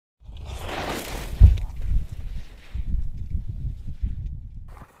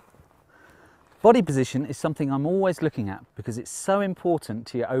Body position is something I'm always looking at because it's so important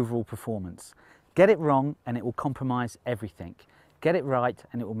to your overall performance. Get it wrong and it will compromise everything. Get it right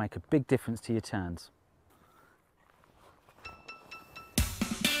and it will make a big difference to your turns.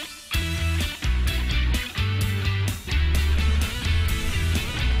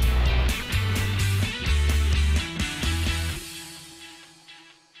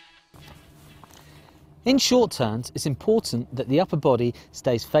 In short turns, it's important that the upper body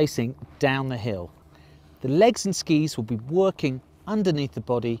stays facing down the hill. The legs and skis will be working underneath the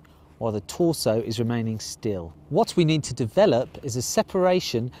body while the torso is remaining still. What we need to develop is a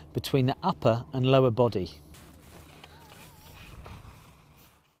separation between the upper and lower body.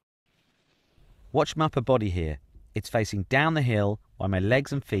 Watch my upper body here. It's facing down the hill while my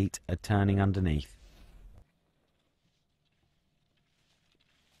legs and feet are turning underneath.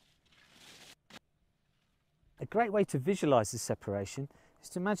 A great way to visualise this separation is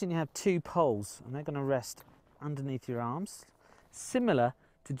to imagine you have two poles and they're going to rest underneath your arms, similar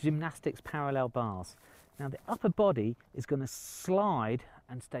to gymnastics parallel bars. Now the upper body is going to slide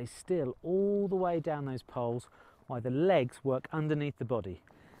and stay still all the way down those poles while the legs work underneath the body.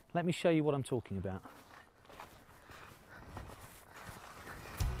 Let me show you what I'm talking about.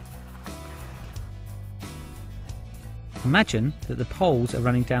 Imagine that the poles are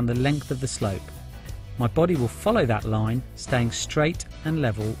running down the length of the slope. My body will follow that line, staying straight and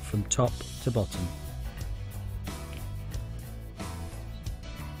level from top to bottom.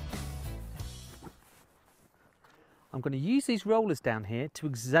 I'm going to use these rollers down here to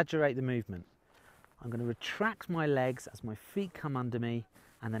exaggerate the movement. I'm going to retract my legs as my feet come under me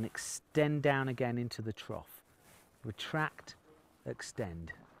and then extend down again into the trough. Retract,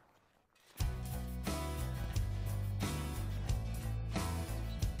 extend.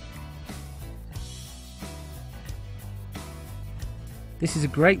 This is a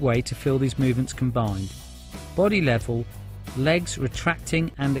great way to feel these movements combined. Body level, legs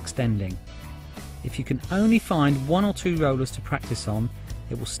retracting and extending. If you can only find one or two rollers to practice on,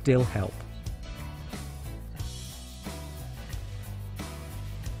 it will still help.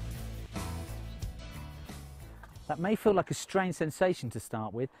 That may feel like a strange sensation to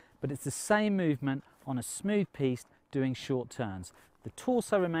start with, but it's the same movement on a smooth piste doing short turns. The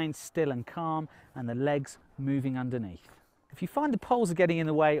torso remains still and calm and the legs moving underneath. If you find the poles are getting in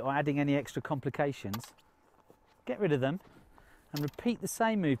the way or adding any extra complications, get rid of them and repeat the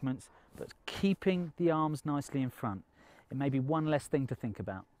same movements but keeping the arms nicely in front. It may be one less thing to think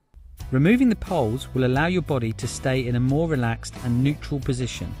about. Removing the poles will allow your body to stay in a more relaxed and neutral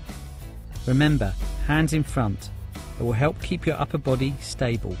position. Remember, hands in front. It will help keep your upper body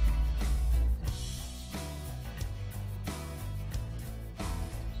stable.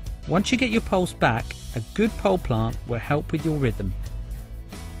 Once you get your poles back, a good pole plant will help with your rhythm.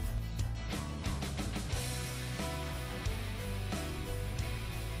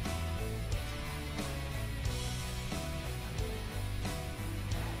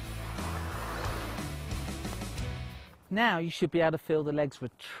 Now you should be able to feel the legs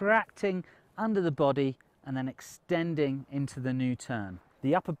retracting under the body and then extending into the new turn.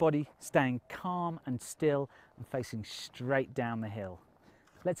 The upper body staying calm and still and facing straight down the hill.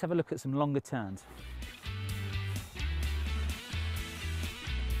 Let's have a look at some longer turns.